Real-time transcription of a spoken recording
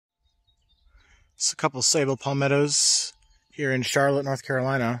It's a couple Sabal palmettos here in Charlotte, North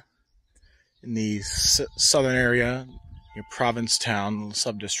Carolina, in the southern area, near Provincetowne, little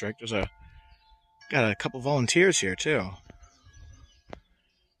sub-district. Got a couple volunteers here too.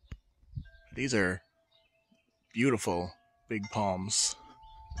 These are beautiful big palms.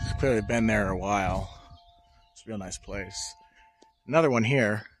 It's clearly been there a while. It's a real nice place. Another one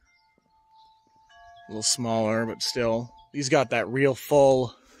here, a little smaller, but still. These got that real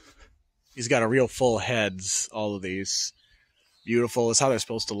full. He's got a real full heads, all of these. Beautiful, that's how they're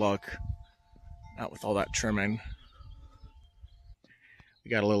supposed to look. Not with all that trimming. We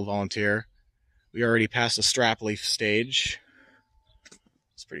got a little volunteer. We already passed the strap leaf stage.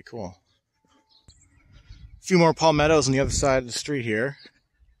 It's pretty cool. A few more palmettos on the other side of the street here.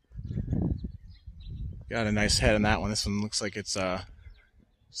 Got a nice head on that one. This one looks like it's a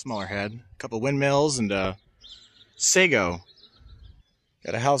smaller head. A couple windmills and Sago.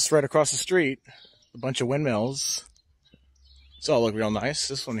 Got a house right across the street, a bunch of windmills. It's all look real nice.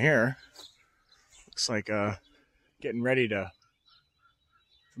 This one here looks like getting ready for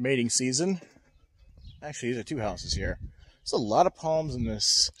mating season. Actually, these are two houses here. There's a lot of palms in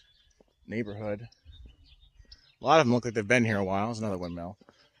this neighborhood. A lot of them look like they've been here a while. There's another windmill.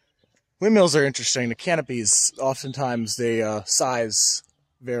 Windmills are interesting. The canopies, oftentimes, they size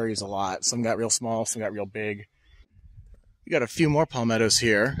varies a lot. Some got real small, some got real big. We got a few more palmettos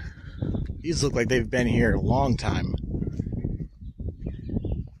here. These look like they've been here a long time.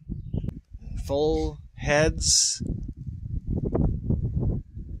 Full heads.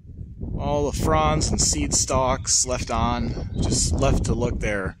 All the fronds and seed stalks left on. Just left to look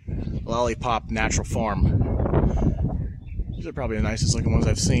their lollipop natural form. These are probably the nicest looking ones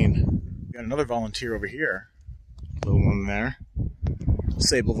I've seen. We got another volunteer over here. Little one there.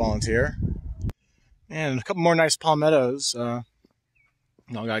 Sabal volunteer. And a couple more nice palmettos. All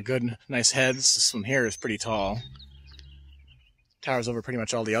got good, nice heads. This one here is pretty tall. Towers over pretty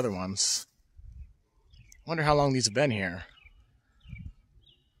much all the other ones. Wonder how long these have been here.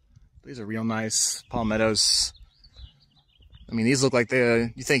 These are real nice palmettos. I mean, these look like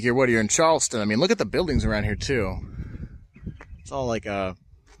you think you're in Charleston. I mean, look at the buildings around here too. It's all like got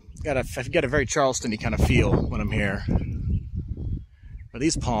a very Charleston-y kind of feel when I'm here. But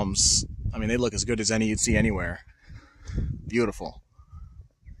these palms, I mean, they look as good as any you'd see anywhere. Beautiful.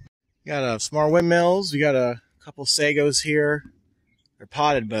 We got some more windmills. We got a couple Sagos here. They're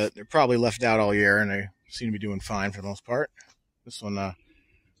potted, but they're probably left out all year, and they seem to be doing fine for the most part. This one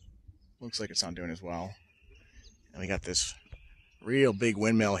looks like it's not doing as well. And we got this real big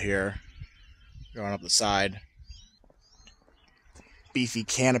windmill here going up the side. Beefy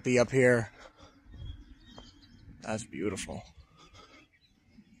canopy up here. That's beautiful.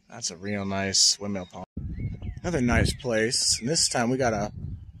 That's a real nice windmill palm. Another nice place. And this time we got a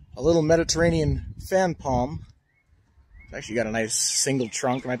little Mediterranean fan palm. It's actually got a nice single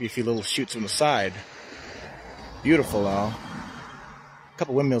trunk. There might be a few little shoots on the side. Beautiful though. A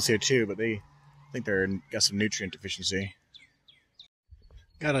couple windmills here too, but I think they're got some nutrient deficiency.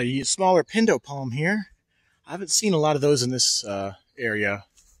 Got a smaller Pindo palm here. I haven't seen a lot of those in this area.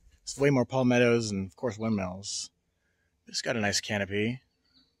 It's way more palmettos and of course windmills. It's got a nice canopy.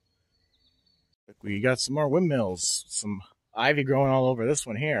 We got some more windmills, some ivy growing all over this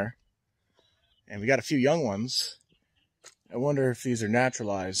one here. And we got a few young ones. I wonder if these are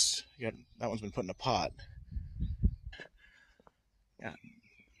naturalized. That one's been put in a pot. Got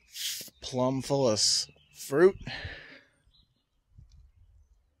plum full of fruit.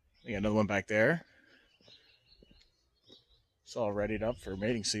 We got another one back there. It's all readied up for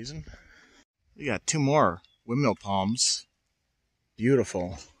mating season. We got two more windmill palms.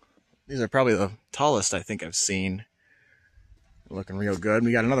 Beautiful. These are probably the tallest I think I've seen. They're looking real good.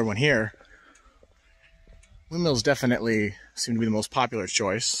 We got another one here. Windmills definitely seem to be the most popular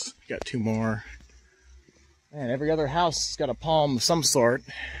choice. We got two more. Man, every other house has got a palm of some sort.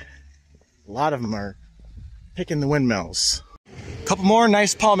 A lot of them are picking the windmills. A couple more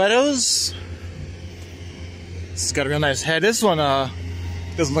nice palmettos. This has got a real nice head. This one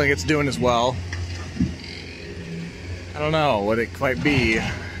doesn't look like it's doing as well. I don't know what it might be.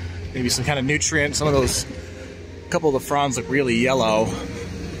 Maybe some kind of nutrient. Some of those, a couple of the fronds look really yellow.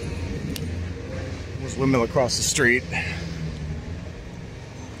 There's a windmill across the street. I'm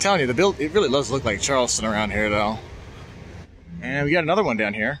telling you, it really does look like Charleston around here though. And we got another one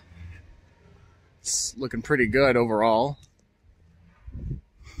down here. It's looking pretty good overall.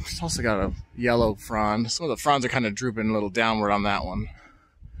 It's also got a yellow frond. Some of the fronds are kind of drooping a little downward on that one.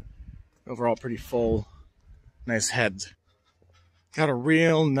 Overall pretty full, nice head. Got a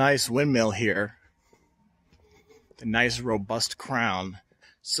real nice windmill here. A nice robust crown.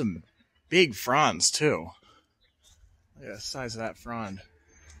 Some big fronds too. Look at the size of that frond.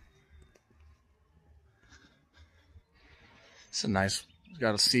 It's a nice, it's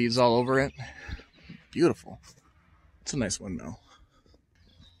got seeds all over it. Beautiful. It's a nice windmill.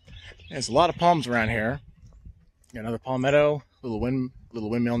 There's a lot of palms around here. Got another palmetto, little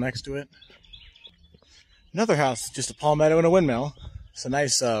windmill next to it. Another house, just a palmetto and a windmill. It's a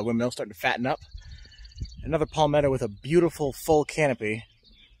nice windmill starting to fatten up. Another palmetto with a beautiful full canopy.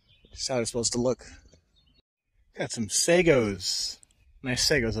 That's how it's supposed to look. Got some sagos. Nice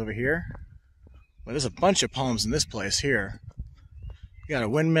sagos over here. But there's a bunch of palms in this place here. We got a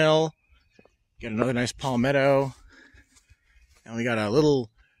windmill. Got another nice palmetto. And we got a little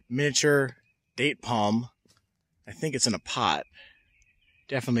miniature date palm. I think it's in a pot.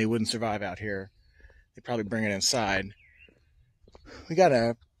 Definitely wouldn't survive out here. They'd probably bring it inside. We got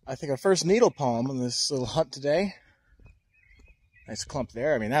I think our first needle palm on this little hunt today. Nice clump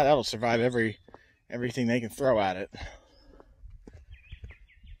there. I mean, that'll survive everything they can throw at it.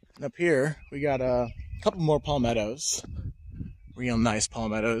 And up here, we got a couple more palmettos. Real nice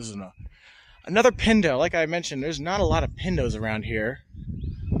palmettos. And another pindo. Like I mentioned, there's not a lot of pindos around here.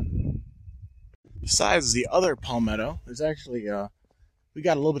 Besides the other palmetto, there's actually, we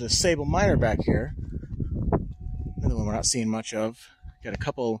got a little bit of Sabal minor back here. Another one we're not seeing much of. Got a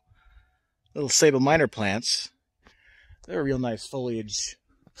couple little Sabal minor plants. They're a real nice foliage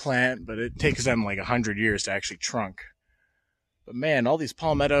plant, but it takes them like 100 years to actually trunk. But man, all these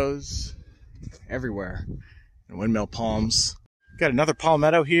palmettos everywhere. And windmill palms. Got another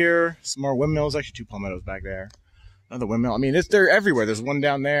palmetto here. Some more windmills. Actually, two palmettos back there. Another windmill. I mean, they're everywhere. There's one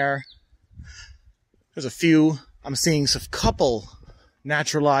down there. There's a few. I'm seeing a couple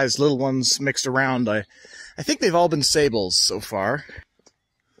naturalized little ones mixed around. I think they've all been Sabals so far.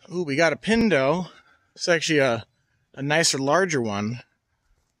 Ooh, we got a Pindo. It's actually a nicer, larger one,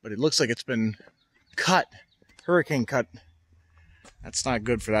 but it looks like it's been cut, hurricane cut. That's not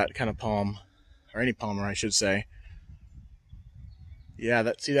good for that kind of palm, or any palmer, I should say. Yeah,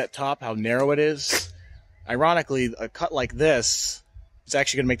 see that top, how narrow it is? Ironically, a cut like this is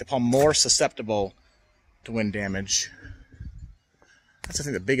actually going to make the palm more susceptible to wind damage. That's, I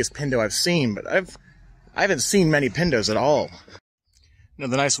think, the biggest Pindo I've seen, but I haven't seen many Pindos at all.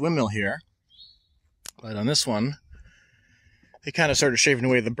 Another nice windmill here. But on this one, they kind of started shaving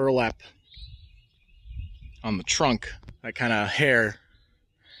away the burlap on the trunk, that kind of hair.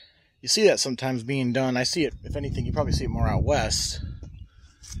 You see that sometimes being done. I see it, if anything, you probably see it more out west.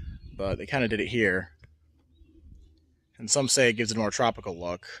 But they kind of did it here. And some say it gives it a more tropical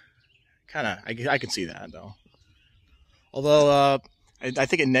look. I can see that, though. Although, I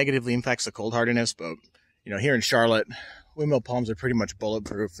think it negatively impacts the cold hardiness, but, you know, here in Charlotte, windmill palms are pretty much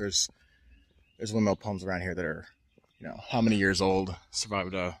bulletproof. There's windmill palms around here that are, you know, how many years old,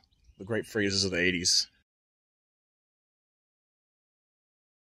 survived the great freezes of the 80s.